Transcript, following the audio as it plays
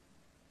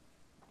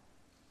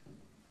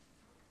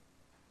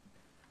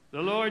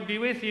The Lord be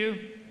with you.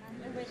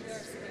 And with your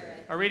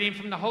spirit. A reading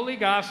from the Holy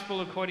Gospel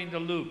according to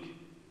Luke.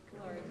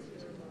 Glory to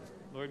you,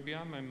 Lord. Lord, be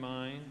on my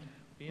mind,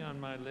 be on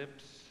my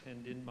lips,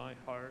 and in my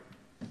heart.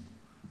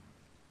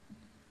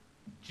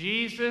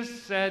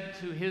 Jesus said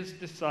to his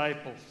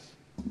disciples,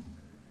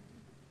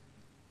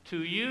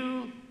 "To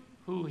you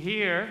who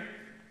hear,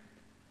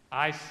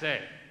 I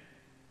say,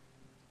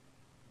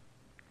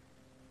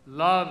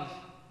 love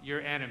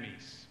your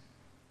enemies."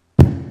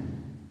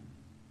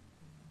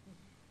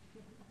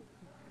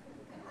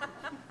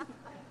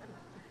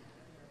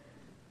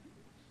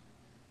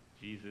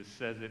 Jesus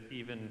says it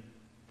even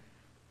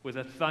with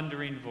a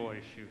thundering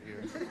voice, you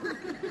hear.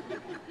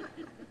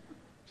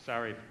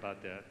 Sorry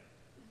about that.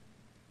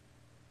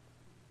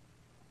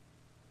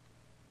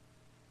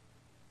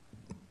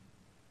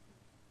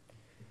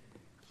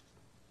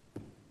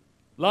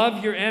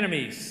 Love your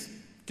enemies.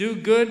 Do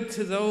good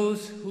to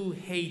those who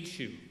hate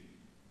you.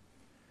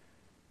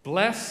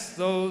 Bless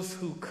those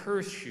who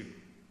curse you.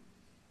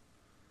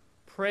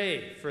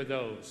 Pray for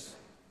those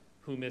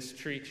who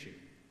mistreat you.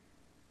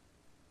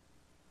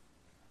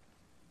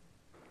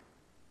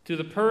 To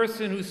the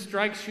person who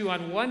strikes you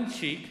on one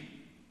cheek,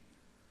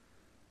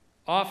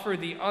 offer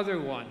the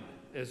other one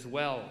as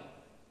well.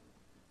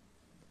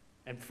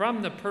 And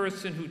from the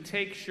person who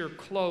takes your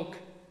cloak,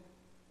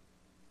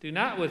 do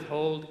not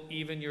withhold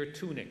even your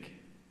tunic.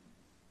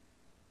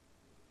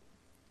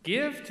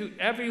 Give to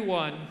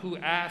everyone who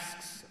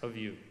asks of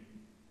you.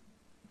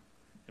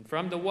 And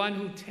from the one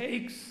who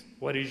takes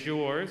what is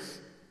yours,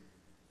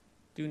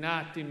 do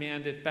not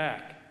demand it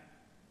back.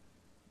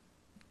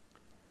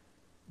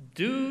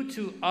 Do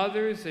to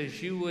others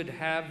as you would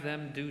have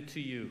them do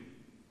to you.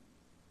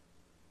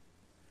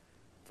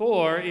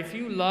 For if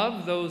you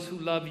love those who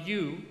love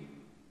you,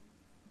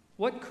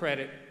 what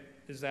credit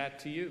is that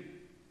to you?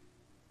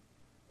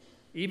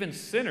 Even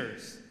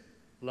sinners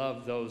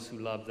love those who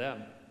love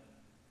them.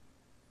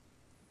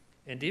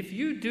 And if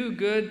you do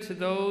good to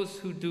those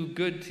who do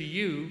good to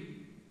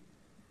you,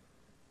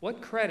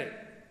 what credit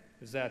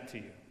is that to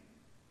you?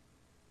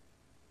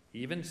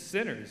 Even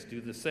sinners do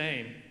the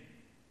same.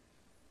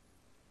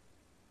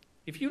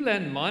 If you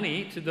lend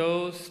money to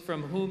those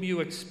from whom you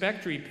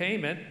expect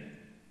repayment,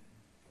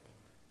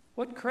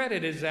 what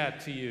credit is that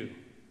to you?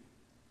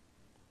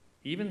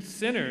 Even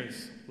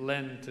sinners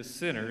lend to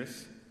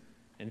sinners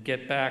and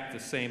get back the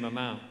same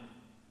amount.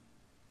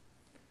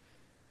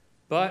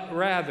 But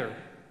rather,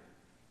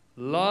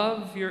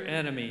 love your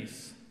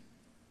enemies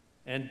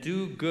and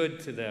do good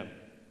to them.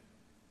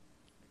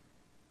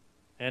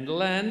 And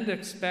lend,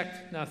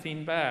 expecting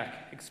nothing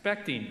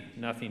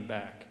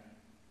back.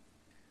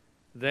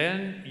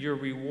 Then your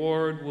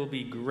reward will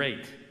be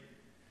great,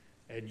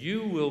 and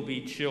you will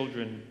be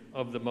children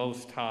of the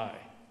Most High.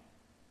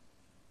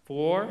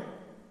 For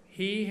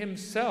he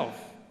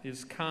himself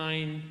is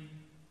kind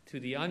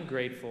to the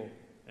ungrateful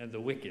and the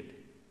wicked.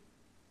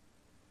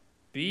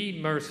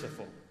 Be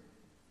merciful,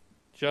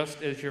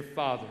 just as your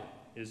Father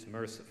is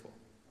merciful.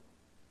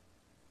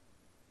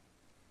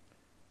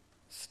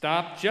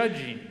 Stop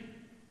judging,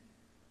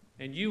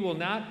 and you will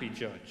not be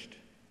judged.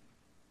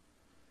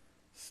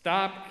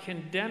 Stop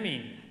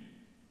condemning,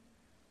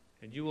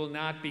 and you will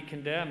not be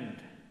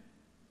condemned.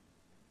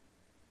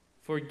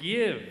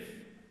 Forgive,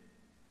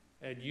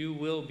 and you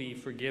will be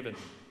forgiven.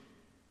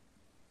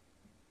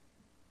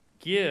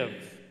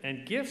 Give,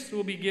 and gifts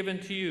will be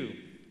given to you,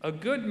 a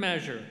good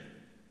measure,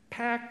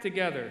 packed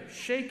together,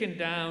 shaken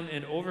down,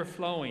 and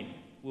overflowing,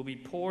 will be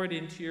poured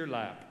into your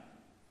lap.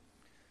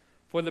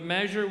 For the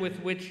measure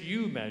with which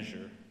you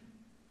measure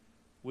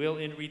will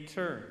in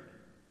return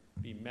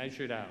be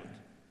measured out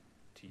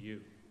to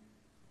you.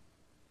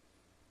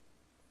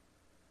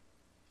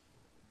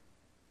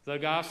 The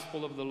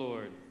Gospel of the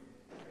Lord.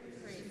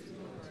 Praise to you,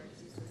 Lord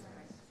Jesus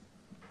Christ.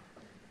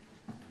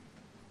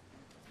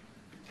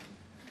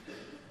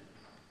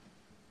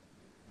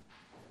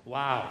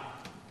 Wow.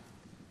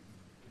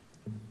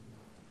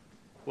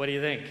 What do you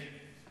think?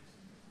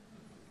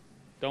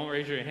 Don't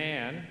raise your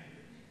hand,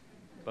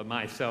 but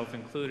myself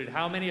included.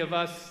 How many of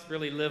us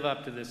really live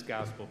up to this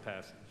gospel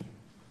passage?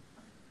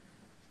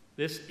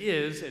 This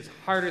is as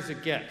hard as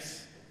it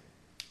gets.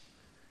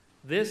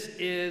 This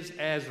is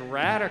as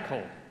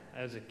radical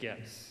as it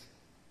gets.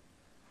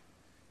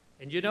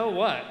 And you know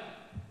what?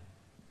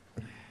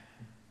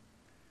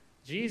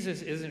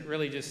 Jesus isn't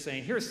really just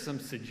saying, here's some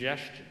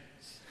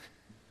suggestions.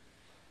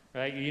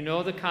 Right? You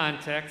know the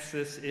context.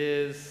 This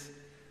is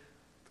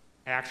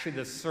actually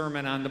the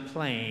Sermon on the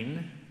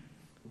Plain,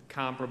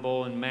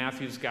 comparable in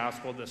Matthew's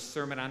Gospel, the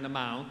Sermon on the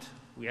Mount.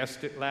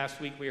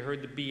 Last week we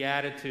heard the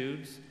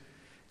Beatitudes.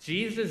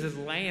 Jesus is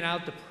laying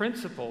out the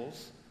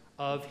principles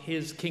of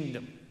his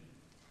kingdom.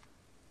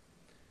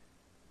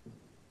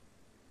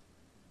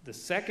 The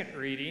second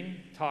reading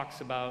talks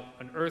about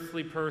an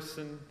earthly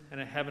person and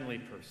a heavenly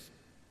person.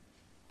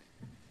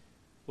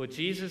 What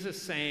Jesus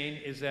is saying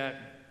is that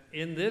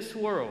in this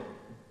world,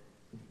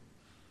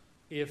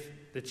 if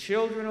the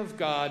children of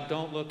God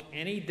don't look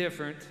any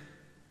different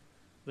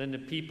than the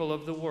people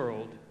of the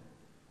world,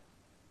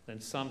 then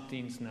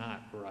something's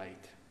not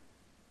right.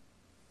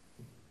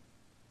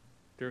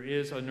 There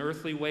is an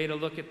earthly way to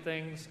look at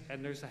things,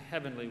 and there's a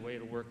heavenly way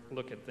to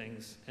look at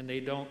things, and they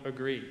don't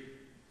agree.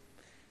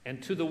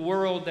 And to the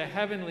world, the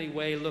heavenly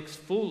way looks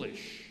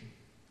foolish.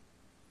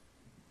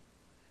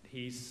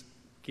 He's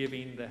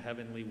giving the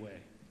heavenly way.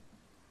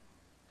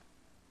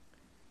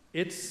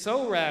 It's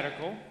so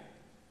radical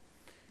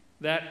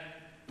that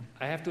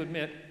I have to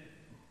admit,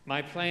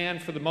 my plan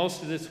for the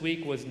most of this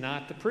week was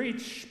not to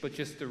preach, but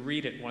just to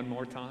read it one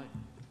more time.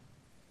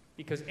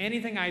 Because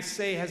anything I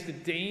say has the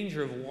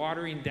danger of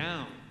watering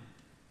down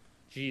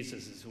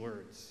Jesus'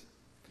 words.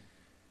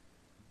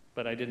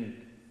 But I didn't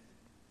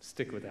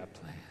stick with that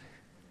plan.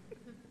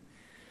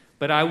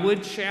 But I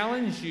would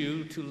challenge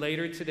you to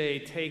later today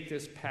take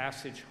this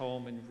passage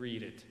home and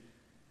read it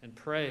and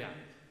pray on it.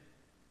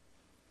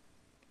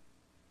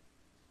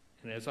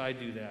 And as I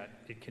do that,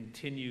 it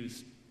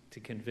continues to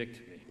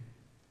convict me.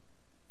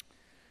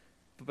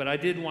 But I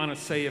did want to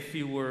say a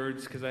few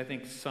words because I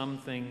think some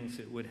things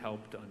it would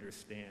help to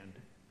understand.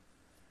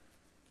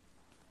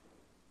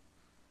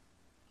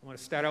 I want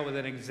to start out with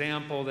an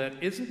example that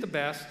isn't the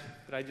best,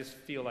 but I just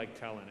feel like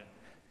telling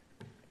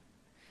it.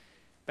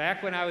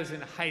 Back when I was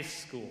in high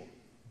school,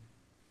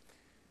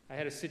 I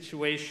had a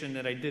situation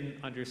that I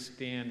didn't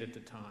understand at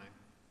the time.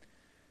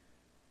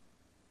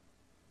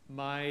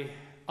 My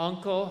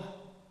uncle,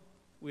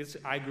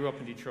 I grew up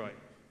in Detroit,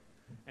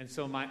 and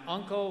so my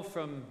uncle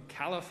from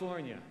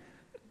California,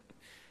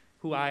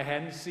 who I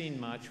hadn't seen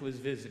much, was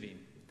visiting.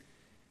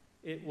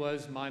 It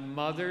was my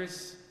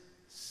mother's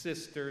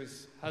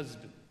sister's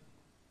husband.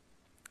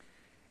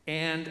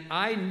 And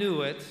I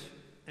knew it,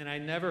 and I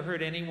never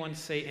heard anyone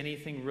say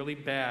anything really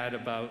bad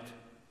about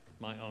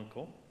my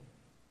uncle.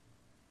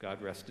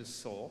 God rest his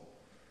soul.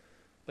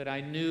 But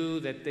I knew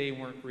that they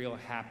weren't real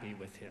happy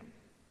with him.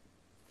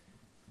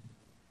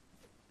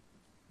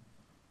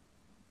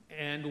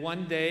 And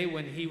one day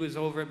when he was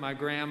over at my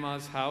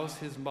grandma's house,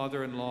 his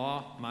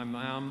mother-in-law, my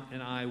mom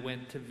and I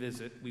went to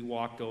visit. We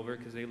walked over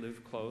because they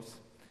lived close.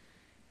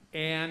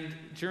 And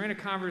during a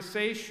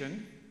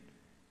conversation,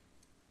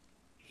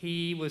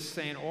 he was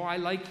saying, "Oh, I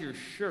like your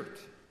shirt."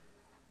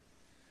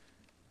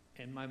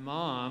 And my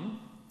mom,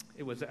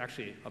 it was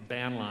actually a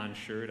Banlon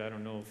shirt. I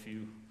don't know if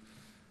you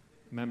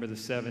remember the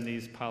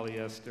 70s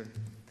polyester.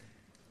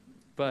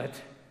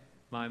 But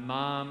my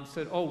mom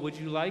said, "Oh, would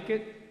you like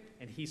it?"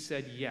 And he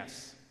said,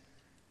 "Yes."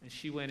 And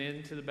she went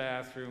into the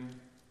bathroom,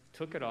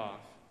 took it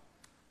off,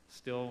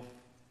 still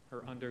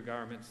her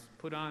undergarments,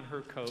 put on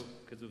her coat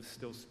because it was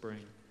still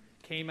spring,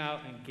 came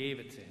out and gave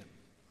it to him.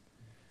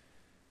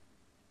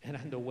 And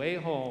on the way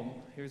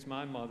home, here's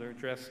my mother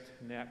dressed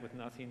in that with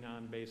nothing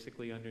on,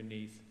 basically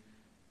underneath.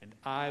 And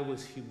I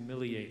was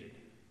humiliated.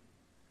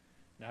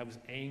 And I was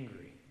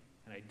angry.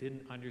 And I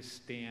didn't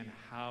understand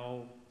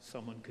how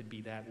someone could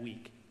be that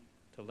weak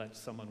to let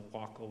someone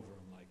walk over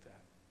him like that.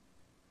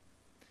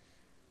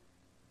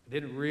 I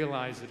didn't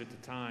realize it at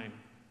the time,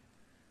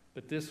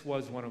 but this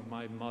was one of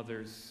my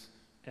mother's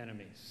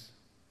enemies.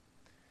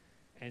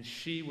 And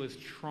she was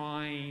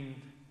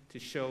trying to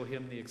show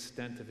him the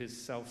extent of his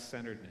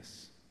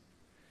self-centeredness.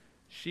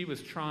 She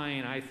was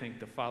trying, I think,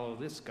 to follow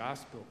this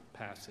gospel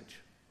passage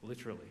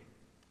literally.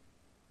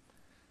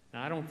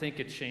 Now, I don't think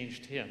it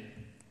changed him.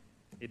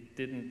 It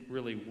didn't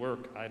really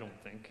work, I don't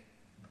think.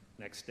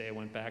 Next day I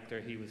went back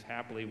there, he was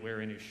happily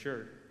wearing his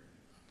shirt.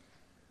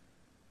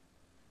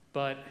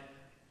 But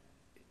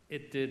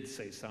it did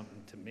say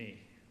something to me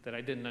that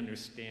I didn't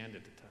understand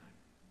at the time.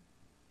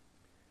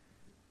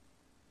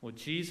 What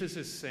Jesus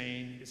is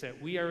saying is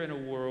that we are in a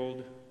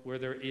world where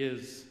there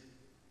is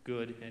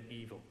good and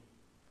evil.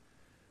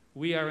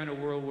 We are in a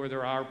world where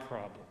there are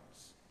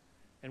problems.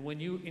 And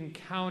when you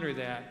encounter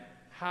that,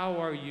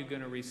 how are you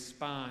going to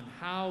respond?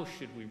 How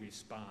should we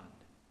respond?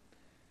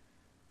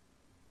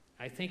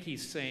 I think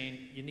he's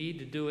saying you need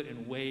to do it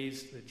in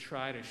ways that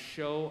try to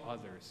show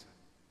others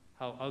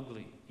how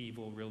ugly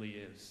evil really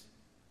is.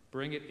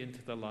 Bring it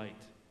into the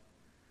light.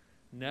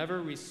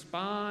 Never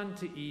respond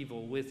to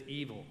evil with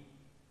evil.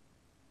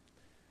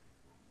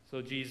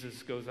 So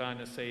Jesus goes on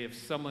to say, if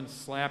someone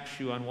slaps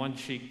you on one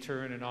cheek,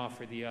 turn and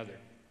offer the other.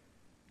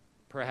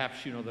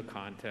 Perhaps you know the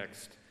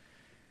context.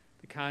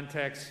 The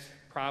context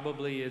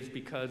probably is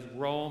because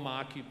Rome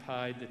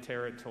occupied the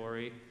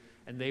territory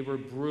and they were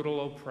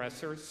brutal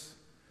oppressors.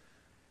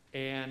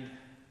 And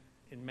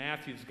in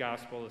Matthew's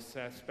gospel,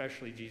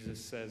 especially,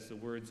 Jesus says the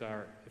words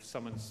are, if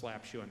someone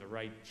slaps you on the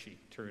right cheek,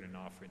 turn and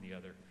offer the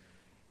other.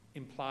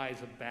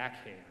 Implies a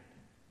backhand.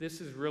 This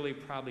is really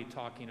probably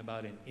talking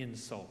about an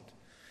insult.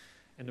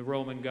 And the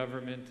Roman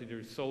government and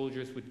their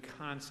soldiers would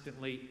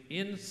constantly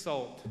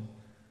insult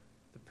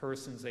the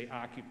persons they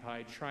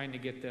occupied, trying to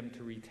get them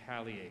to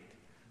retaliate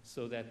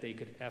so that they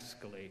could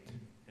escalate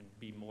and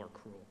be more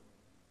cruel.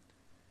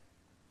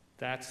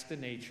 That's the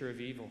nature of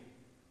evil.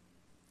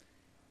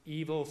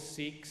 Evil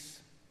seeks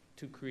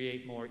to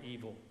create more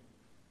evil.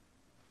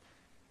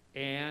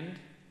 And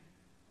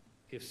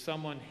if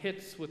someone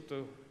hits with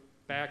the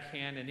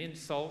backhand and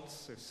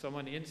insults, or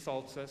someone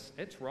insults us,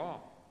 it's wrong.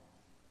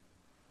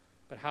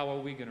 But how are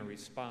we going to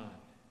respond?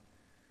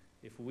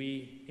 If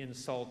we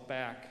insult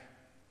back,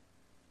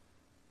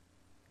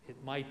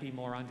 It might be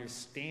more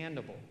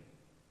understandable,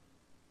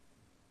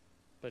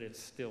 but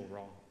it's still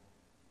wrong.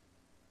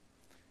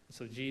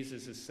 So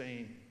Jesus is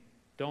saying,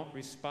 don't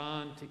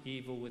respond to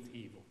evil with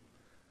evil,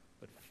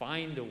 but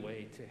find a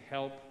way to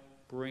help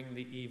bring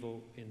the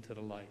evil into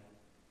the light.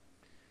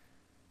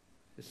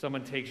 If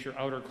someone takes your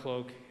outer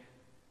cloak,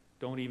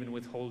 don't even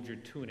withhold your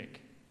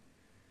tunic.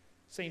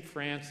 St.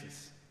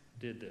 Francis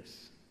did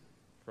this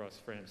for us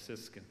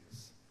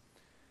Franciscans.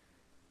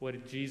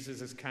 What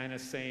Jesus is kind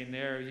of saying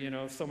there,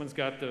 if someone's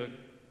got the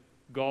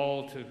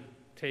gall to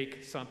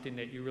take something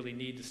that you really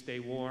need to stay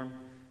warm,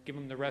 give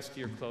them the rest of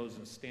your clothes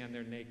and stand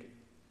there naked,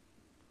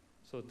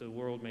 so that the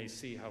world may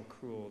see how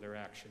cruel their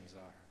actions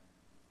are.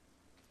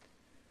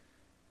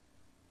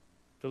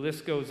 The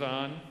list goes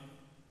on.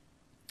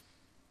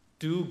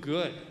 Do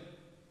good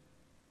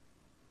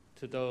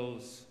to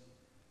those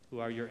who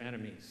are your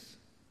enemies,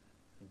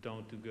 and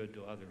don't do good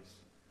to others.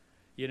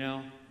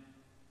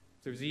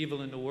 If there's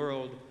evil in the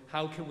world,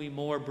 how can we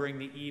more bring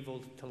the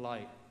evil to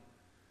light?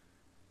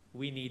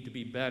 We need to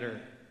be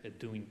better at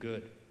doing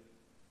good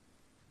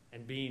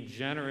and being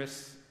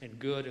generous and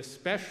good,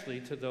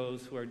 especially to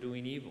those who are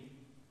doing evil.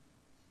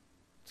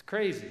 It's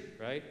crazy,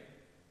 right?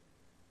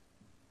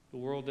 The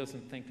world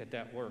doesn't think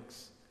that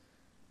works.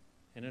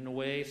 And in a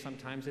way,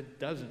 sometimes it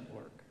doesn't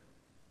work.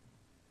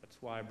 That's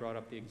why I brought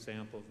up the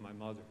example of my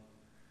mother.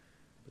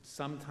 But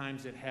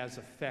sometimes it has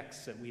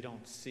effects that we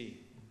don't see.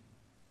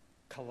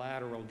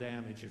 Collateral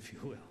damage, if you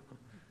will.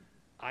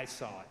 I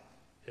saw it.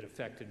 It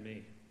affected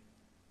me.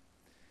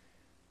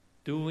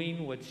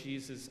 Doing what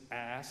Jesus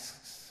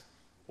asks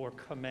or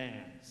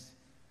commands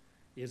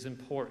is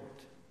important,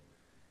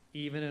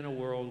 even in a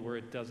world where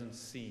it doesn't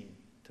seem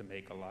to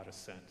make a lot of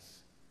sense.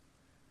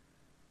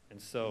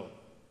 And so,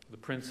 the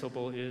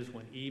principle is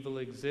when evil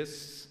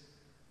exists,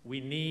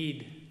 we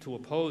need to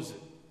oppose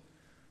it,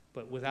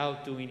 but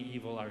without doing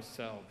evil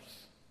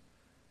ourselves.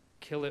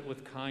 Kill it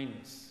with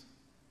kindness.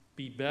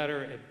 Be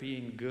better at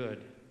being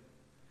good.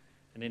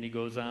 And then he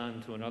goes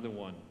on to another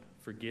one,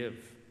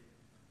 forgive.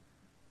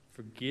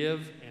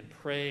 Forgive and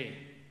pray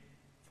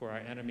for our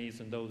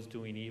enemies and those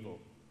doing evil.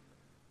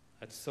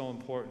 That's so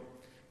important.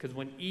 Because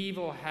when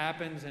evil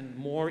happens and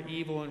more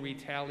evil and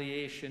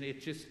retaliation,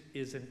 it just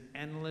is an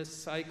endless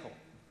cycle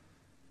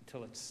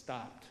until it's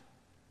stopped.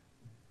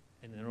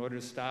 And in order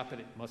to stop it,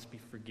 it must be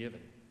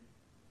forgiven.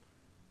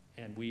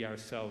 And we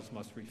ourselves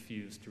must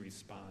refuse to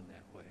respond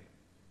that way.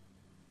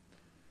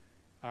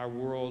 Our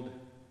world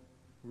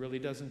really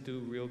doesn't do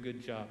a real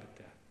good job at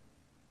that.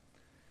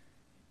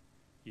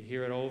 You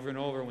hear it over and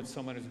over when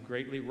someone is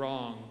greatly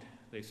wronged.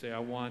 They say, I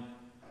want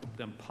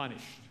them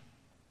punished.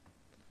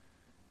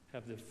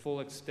 Have the full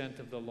extent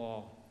of the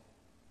law.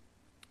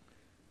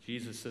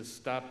 Jesus says,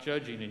 stop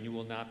judging and you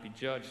will not be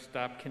judged.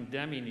 Stop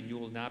condemning and you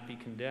will not be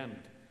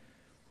condemned.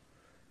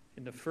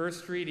 In the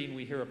first reading,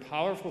 we hear a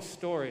powerful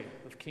story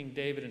of King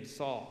David and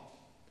Saul.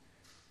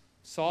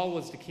 Saul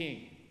was the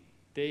king.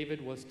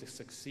 David was to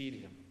succeed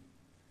him.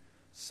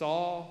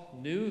 Saul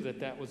knew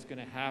that was going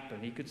to happen.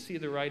 He could see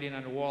the writing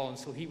on the wall, and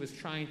so he was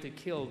trying to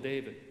kill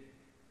David.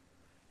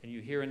 And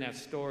you hear in that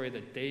story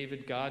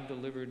that God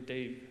delivered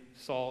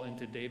Saul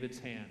into David's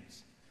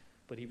hands.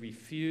 But he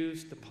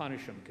refused to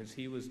punish him because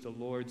he was the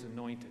Lord's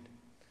anointed.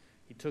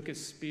 He took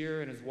his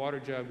spear and his water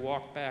jug,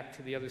 walked back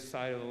to the other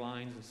side of the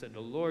lines and said,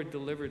 the Lord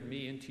delivered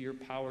me into your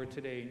power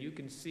today, and you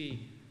can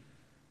see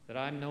that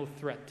I'm no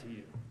threat to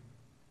you.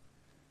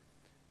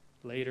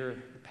 Later,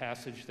 the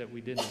passage that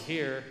we didn't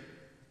hear,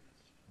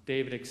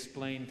 David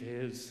explained to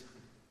his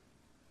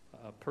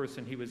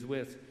person he was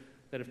with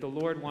that if the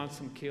Lord wants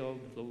him killed,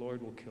 the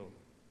Lord will kill him.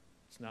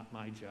 It's not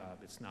my job.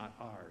 It's not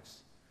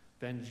ours.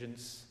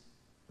 Vengeance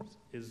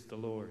is the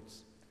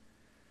Lord's.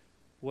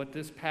 What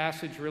this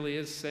passage really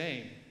is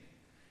saying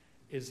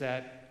is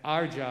that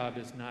our job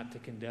is not to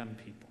condemn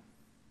people.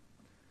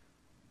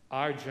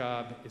 Our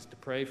job is to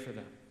pray for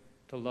them,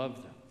 to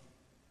love them,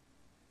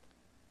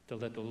 to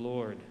let the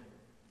Lord,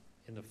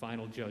 in the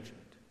final judgment,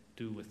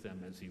 do with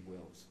them as he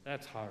wills.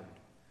 That's hard.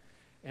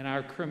 And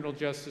our criminal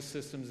justice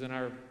systems and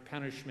our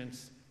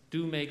punishments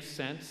do make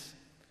sense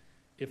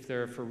if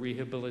they're for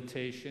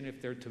rehabilitation,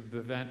 if they're to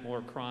prevent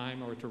more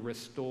crime or to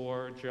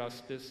restore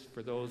justice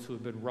for those who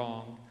have been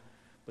wronged.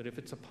 But if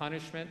it's a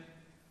punishment,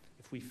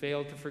 if we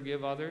fail to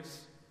forgive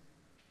others,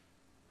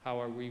 how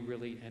are we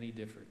really any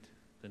different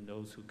than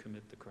those who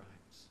commit the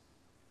crimes?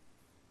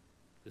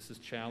 This is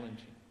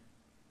challenging.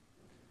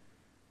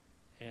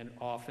 And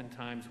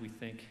oftentimes we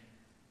think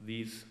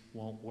these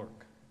won't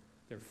work.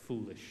 They're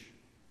foolish.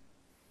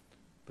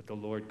 But the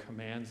Lord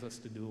commands us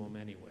to do them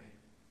anyway,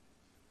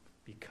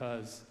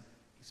 because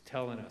he's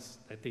telling us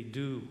that they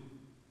do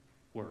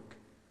work,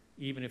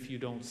 even if you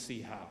don't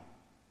see how.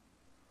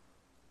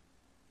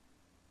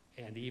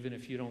 And even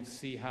if you don't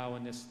see how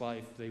in this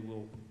life, they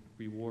will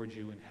reward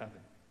you in heaven.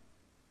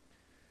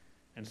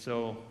 And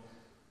so,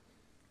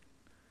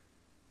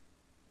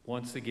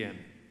 once again,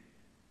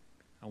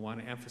 I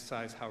want to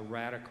emphasize how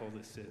radical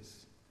this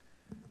is.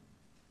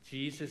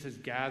 Jesus is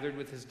gathered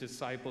with his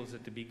disciples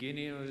at the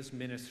beginning of his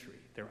ministry.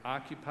 They're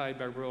occupied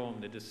by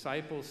Rome. The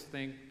disciples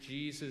think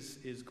Jesus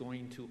is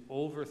going to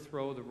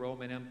overthrow the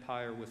Roman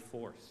Empire with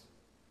force.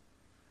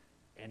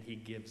 And he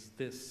gives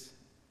this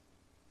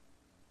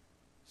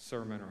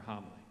sermon or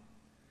homily.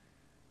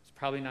 It's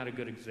probably not a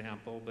good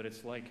example, but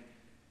it's like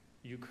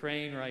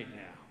Ukraine right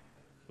now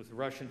with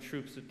Russian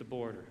troops at the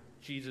border.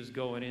 Jesus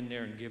going in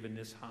there and giving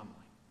this homily.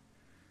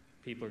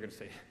 People are going to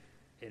say,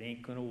 it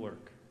ain't going to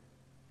work.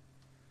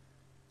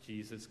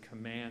 Jesus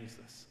commands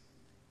us,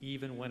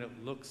 even when it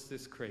looks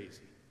this crazy,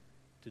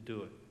 to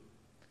do it.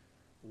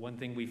 One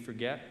thing we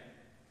forget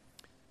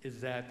is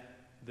that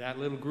that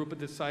little group of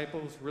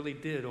disciples really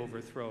did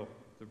overthrow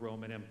the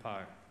Roman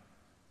Empire.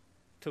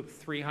 It took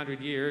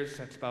 300 years,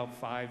 that's about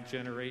 5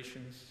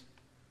 generations.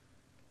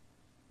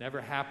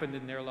 Never happened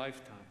in their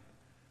lifetime.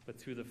 But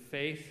through the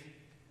faith,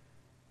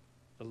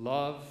 the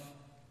love,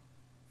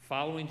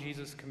 following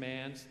Jesus'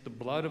 commands, the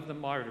blood of the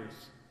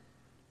martyrs,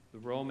 the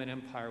Roman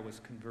Empire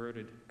was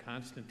converted.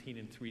 Constantine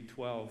in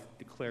 312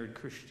 declared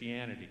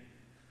Christianity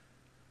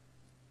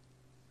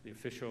the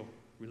official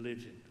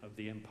religion of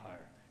the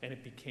empire, and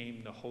it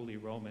became the Holy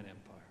Roman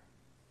Empire.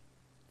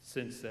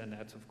 Since then,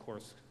 that's of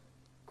course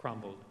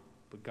crumbled,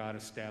 but God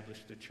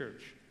established a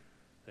church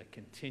that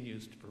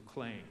continues to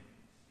proclaim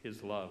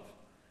his love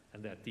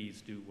and that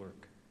these do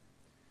work.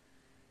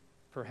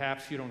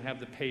 Perhaps you don't have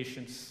the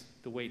patience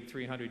to wait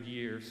 300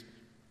 years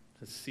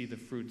to see the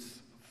fruits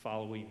of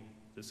following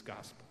this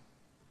gospel.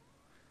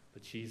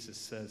 But Jesus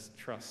says,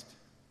 trust.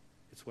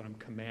 It's what I'm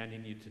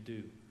commanding you to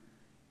do.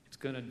 It's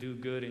going to do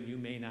good and you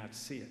may not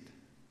see it.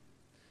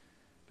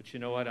 But you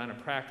know what? On a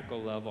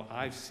practical level,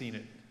 I've seen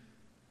it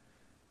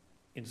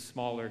in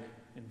smaller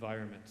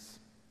environments.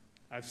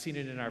 I've seen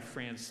it in our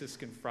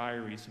Franciscan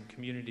friaries and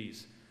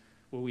communities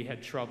where we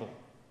had trouble.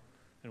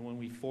 And when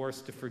we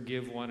forced to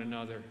forgive one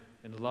another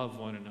and love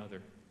one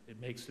another,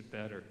 it makes it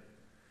better.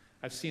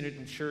 I've seen it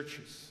in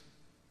churches.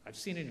 I've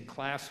seen it in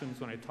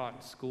classrooms when I taught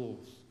in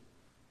schools.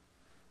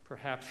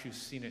 Perhaps you've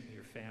seen it in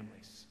your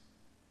families.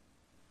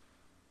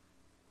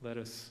 Let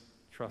us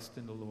trust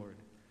in the Lord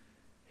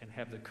and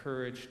have the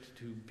courage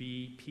to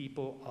be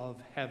people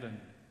of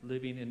heaven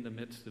living in the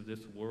midst of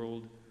this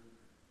world,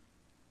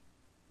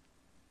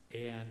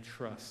 and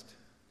trust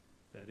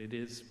that it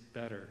is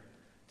better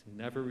to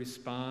never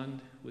respond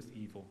with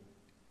evil,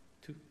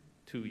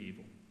 to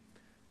evil,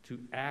 to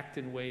act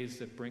in ways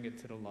that bring it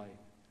to the light,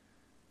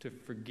 to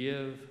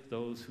forgive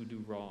those who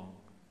do wrong,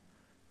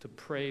 to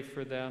pray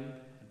for them,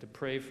 and to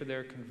pray for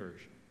their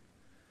conversion,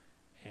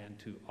 and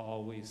to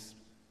always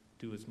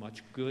do as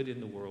much good in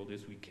the world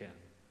as we can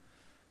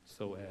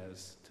so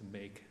as to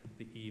make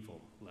the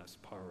evil less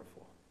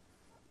powerful.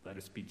 Let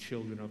us be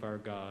children of our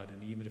God,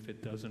 and even if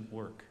it doesn't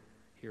work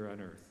here on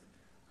earth,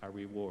 our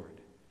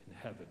reward in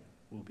heaven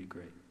will be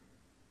great.